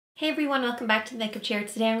Hey everyone, welcome back to the Makeup Chair.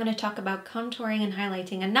 Today I'm going to talk about contouring and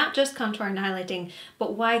highlighting, and not just contour and highlighting,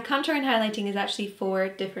 but why contour and highlighting is actually 4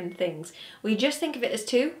 different things. We just think of it as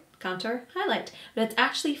 2, contour, highlight, but it's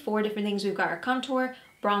actually 4 different things. We've got our contour,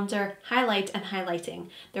 bronzer, highlight, and highlighting.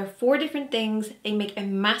 There are 4 different things. They make a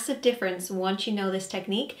massive difference once you know this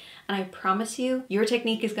technique, and I promise you, your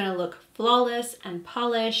technique is going to look flawless and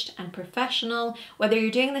polished and professional. Whether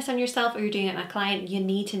you're doing this on yourself or you're doing it on a client, you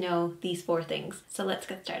need to know these 4 things. So let's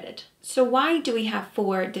get started. So why do we have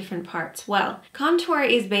 4 different parts? Well, contour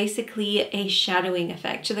is basically a shadowing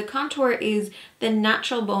effect. So the contour is the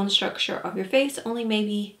natural bone structure of your face, only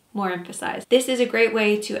maybe more emphasized. This is a great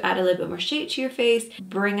way to add a little bit more shape to your face,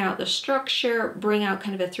 bring out the structure, bring out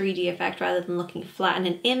kind of a 3D effect rather than looking flat in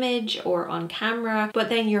an image or on camera. But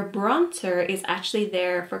then your bronzer is actually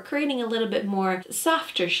there for creating a little bit more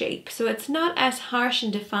softer shape. So it's not as harsh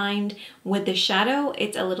and defined with the shadow,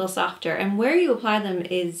 it's a little softer. And where you apply them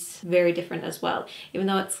is very different as well, even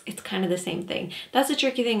though it's kind of the same thing. That's the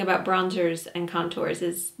tricky thing about bronzers and contours,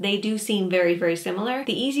 is they do seem very, very similar.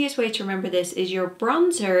 The easiest way to remember this is your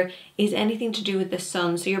bronzer is anything to do with the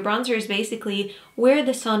sun. So your bronzer is basically where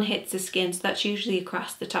the sun hits the skin. So that's usually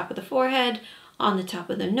across the top of the forehead, on the top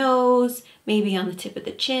of the nose, maybe on the tip of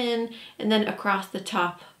the chin, and then across the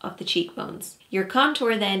top of the cheekbones. Your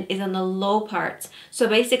contour then is on the low parts. So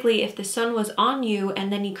basically if the sun was on you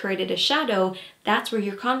and then you created a shadow, that's where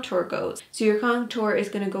your contour goes. So your contour is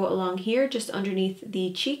going to go along here just underneath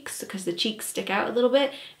the cheeks, because the cheeks stick out a little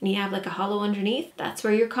bit and you have like a hollow underneath. That's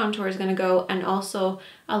where your contour is going to go, and also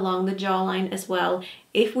along the jawline as well.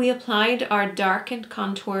 If we applied our darkened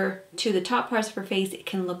contour to the top parts of our face, it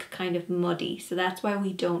can look kind of muddy. So that's why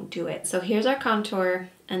we don't do it. So here's our contour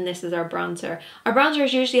and this is our bronzer. Our bronzer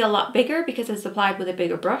is usually a lot bigger because it's applied with a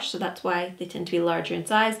bigger brush, so that's why they tend to be larger in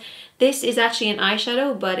size. This is actually an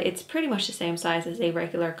eyeshadow, but it's pretty much the same size as a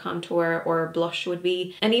regular contour or blush would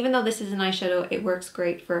be. And even though this is an eyeshadow, it works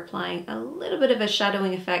great for applying a little bit of a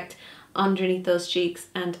shadowing effect underneath those cheeks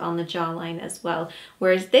and on the jawline as well.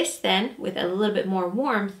 Whereas this then, with a little bit more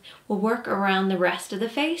warmth, will work around the rest of the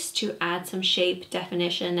face to add some shape,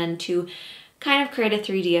 definition, and to kind of create a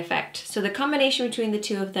 3D effect. So the combination between the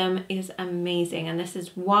 2 of them is amazing, and this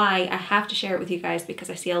is why I have to share it with you guys,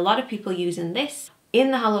 because I see a lot of people using this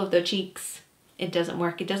in the hollow of their cheeks. It doesn't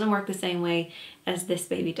work. It doesn't work the same way as this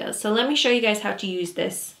baby does. So let me show you guys how to use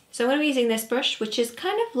this. So I'm going to be using this brush, which is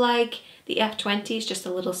kind of like the F20, it's just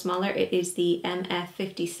a little smaller. It is the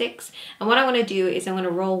MF56. And what I want to do is I'm going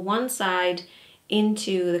to roll one side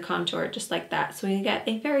into the contour just like that. So we get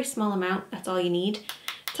a very small amount, that's all you need.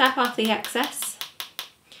 Tap off the excess,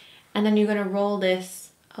 and then you're going to roll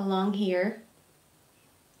this along here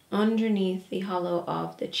underneath the hollow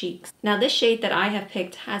of the cheeks. Now this shade that I have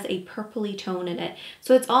picked has a purpley tone in it,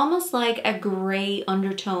 so it's almost like a gray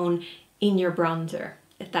undertone in your bronzer,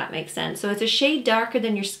 if that makes sense. So it's a shade darker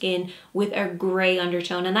than your skin with a gray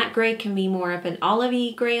undertone, and that gray can be more of an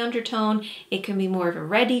olivey gray undertone, it can be more of a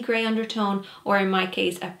reddy gray undertone, or in my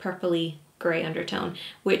case a purpley gray undertone,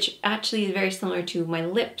 which actually is very similar to my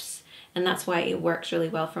lips, and that's why it works really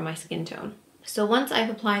well for my skin tone. So once I've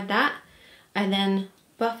applied that, I then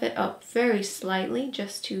buff it up very slightly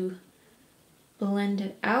just to blend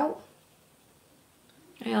it out.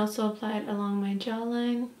 I also apply it along my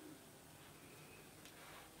jawline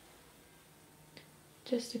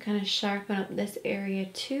just to kind of sharpen up this area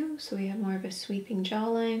too, so we have more of a sweeping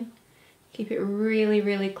jawline. Keep it really,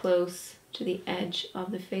 really close to the edge of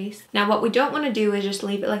the face. Now what we don't want to do is just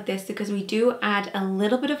leave it like this, because we do add a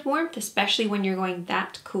little bit of warmth, especially when you're going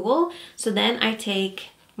that cool. So then I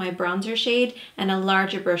take my bronzer shade and a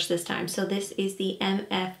larger brush this time. So this is the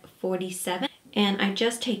MF47, and I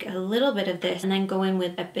just take a little bit of this and then go in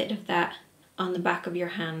with a bit of that on the back of your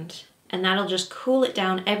hand. And that'll just cool it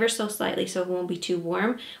down ever so slightly so it won't be too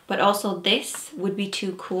warm, but also this would be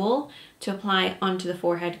too cool to apply onto the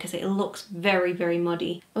forehead because it looks very, very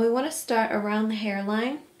muddy. And we want to start around the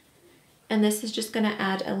hairline, and this is just going to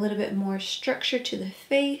add a little bit more structure to the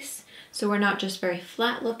face, so we're not just very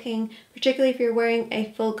flat looking. Particularly if you're wearing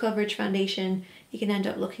a full coverage foundation, you can end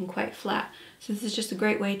up looking quite flat. So this is just a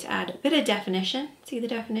great way to add a bit of definition. See the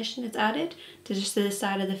definition it's added to just this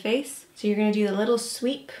side of the face. So you're going to do the little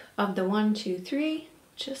sweep of the 1, 2, 3,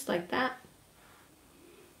 just like that.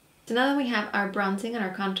 So now that we have our bronzing and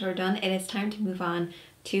our contour done, it is time to move on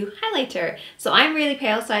to highlighter. So I'm really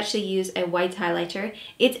pale, so I actually use a white highlighter.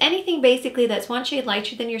 It's anything basically that's 1 shade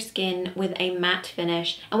lighter than your skin with a matte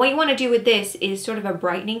finish. And what you want to do with this is sort of a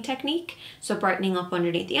brightening technique. So brightening up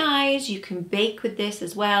underneath the eyes, you can bake with this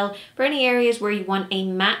as well. For any areas where you want a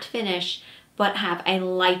matte finish, but have a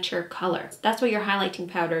lighter color. That's what your highlighting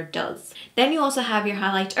powder does. Then you also have your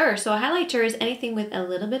highlighter. So a highlighter is anything with a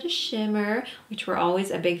little bit of shimmer, which we're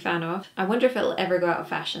always a big fan of. I wonder if it'll ever go out of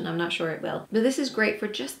fashion. I'm not sure it will. But this is great for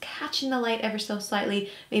just catching the light ever so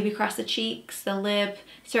slightly, maybe across the cheeks, the lip,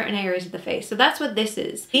 certain areas of the face. So that's what this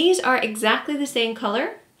is. These are exactly the same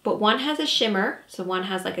color, but one has a shimmer, so one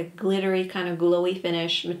has like a glittery kind of glowy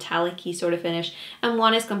finish, metallic-y sort of finish, and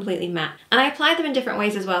one is completely matte. And I apply them in different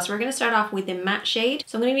ways as well. So we're going to start off with the matte shade.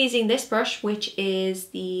 So I'm going to be using this brush, which is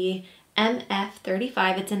the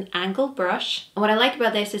MF35. It's an angled brush. And what I like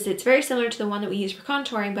about this is it's very similar to the one that we use for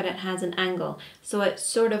contouring, but it has an angle. So it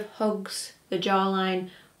sort of hugs the jawline,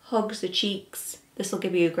 hugs the cheeks. This will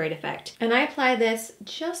give you a great effect. And I apply this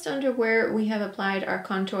just under where we have applied our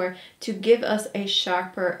contour to give us a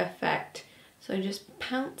sharper effect. So I just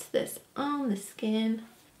pounce this on the skin.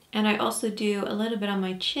 And I also do a little bit on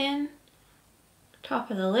my chin,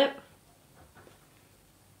 top of the lip,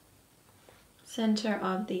 center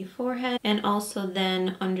of the forehead, and also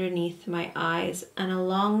then underneath my eyes and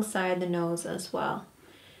alongside the nose as well.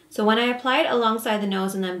 So when I apply it alongside the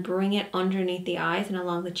nose and then bring it underneath the eyes and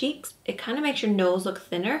along the cheeks, it kind of makes your nose look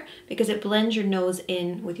thinner because it blends your nose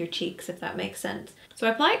in with your cheeks, if that makes sense. So I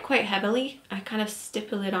apply it quite heavily. I kind of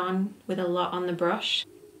stipple it on with a lot on the brush,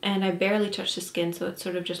 and I barely touch the skin, so it's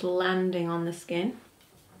sort of just landing on the skin.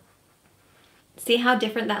 See how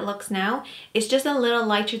different that looks now? It's just a little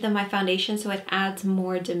lighter than my foundation, so it adds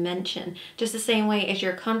more dimension. Just the same way as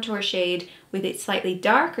your contour shade with its slightly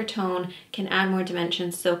darker tone can add more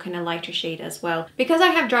dimension, so can a lighter shade as well. Because I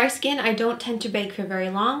have dry skin, I don't tend to bake for very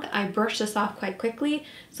long. I brush this off quite quickly,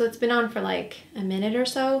 so it's been on for like a minute or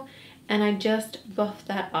so, and I just buff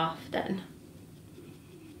that off then.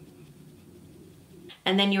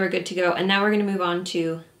 And then you are good to go. And now we're going to move on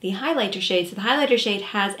to the highlighter shade. So the highlighter shade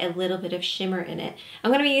has a little bit of shimmer in it. I'm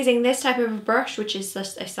going to be using this type of a brush, which is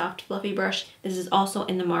just a soft fluffy brush. This is also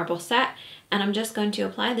in the marble set. And I'm just going to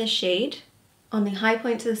apply this shade on the high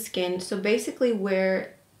points of the skin. So basically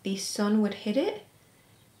where the sun would hit it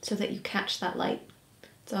so that you catch that light.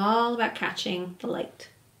 It's all about catching the light.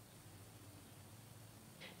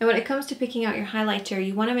 And when it comes to picking out your highlighter,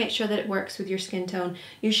 you want to make sure that it works with your skin tone.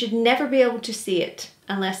 You should never be able to see it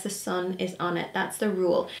unless the sun is on it. That's the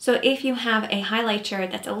rule. So if you have a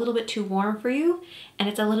highlighter that's a little bit too warm for you and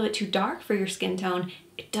it's a little bit too dark for your skin tone,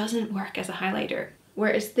 it doesn't work as a highlighter.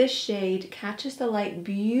 Whereas this shade catches the light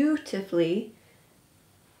beautifully,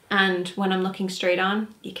 and when I'm looking straight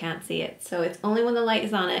on, you can't see it. So it's only when the light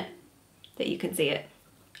is on it that you can see it.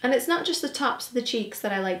 And it's not just the tops of the cheeks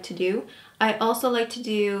that I like to do. I also like to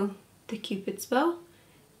do the Cupid's bow,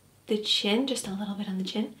 the chin, just a little bit on the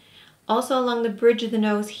chin. Also along the bridge of the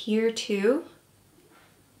nose here too.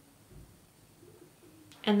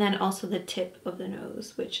 And then also the tip of the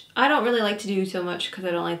nose, which I don't really like to do so much because I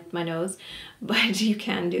don't like my nose, but you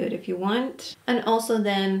can do it if you want. And also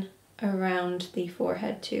then around the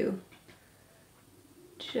forehead too.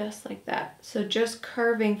 Just like that. So just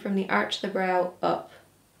curving from the arch of the brow up.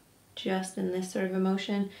 Just in this sort of a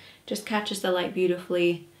motion, just catches the light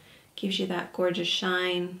beautifully, gives you that gorgeous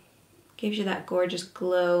shine, gives you that gorgeous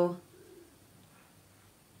glow.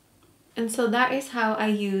 And so that is how I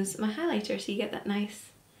use my highlighter, so you get that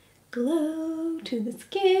nice glow to the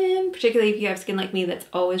skin, particularly if you have skin like me that's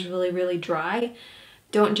always really, really dry.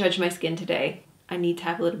 Don't judge my skin today. I need to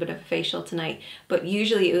have a little bit of a facial tonight, but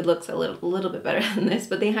usually it looks a little bit better than this.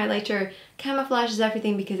 But the highlighter camouflages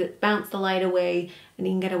everything because it bounces the light away and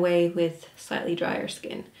you can get away with slightly drier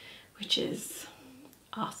skin, which is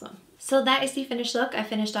awesome. So that is the finished look. I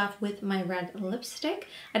finished off with my red lipstick.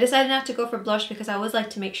 I decided not to go for blush because I always like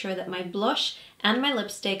to make sure that my blush and my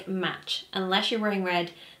lipstick match, unless you're wearing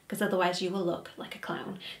red, because otherwise you will look like a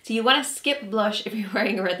clown. So you want to skip blush if you're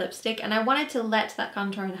wearing a red lipstick, and I wanted to let that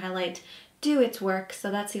contour and highlight do its work, so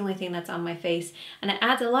that's the only thing that's on my face, and it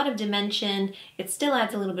adds a lot of dimension. It still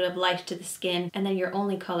adds a little bit of life to the skin, and then your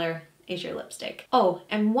only color is your lipstick. Oh,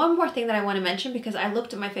 and one more thing that I want to mention, because I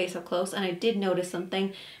looked at my face up close and I did notice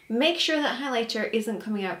something. Make sure that highlighter isn't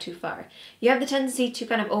coming out too far. You have the tendency to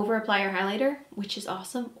kind of over apply your highlighter, which is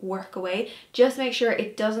awesome, work away. Just make sure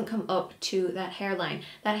it doesn't come up to that hairline.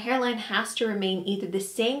 That hairline has to remain either the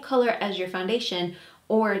same color as your foundation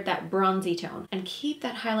or that bronzy tone, and keep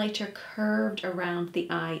that highlighter curved around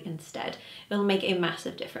the eye instead. It'll make a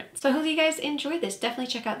massive difference. So I hope you guys enjoyed this.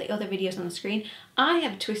 Definitely check out the other videos on the screen. I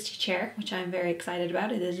have a twisty chair, which I'm very excited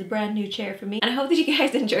about. It is a brand new chair for me. And I hope that you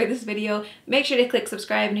guys enjoyed this video. Make sure to click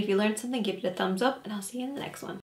subscribe, and if you learned something, give it a thumbs up, and I'll see you in the next one.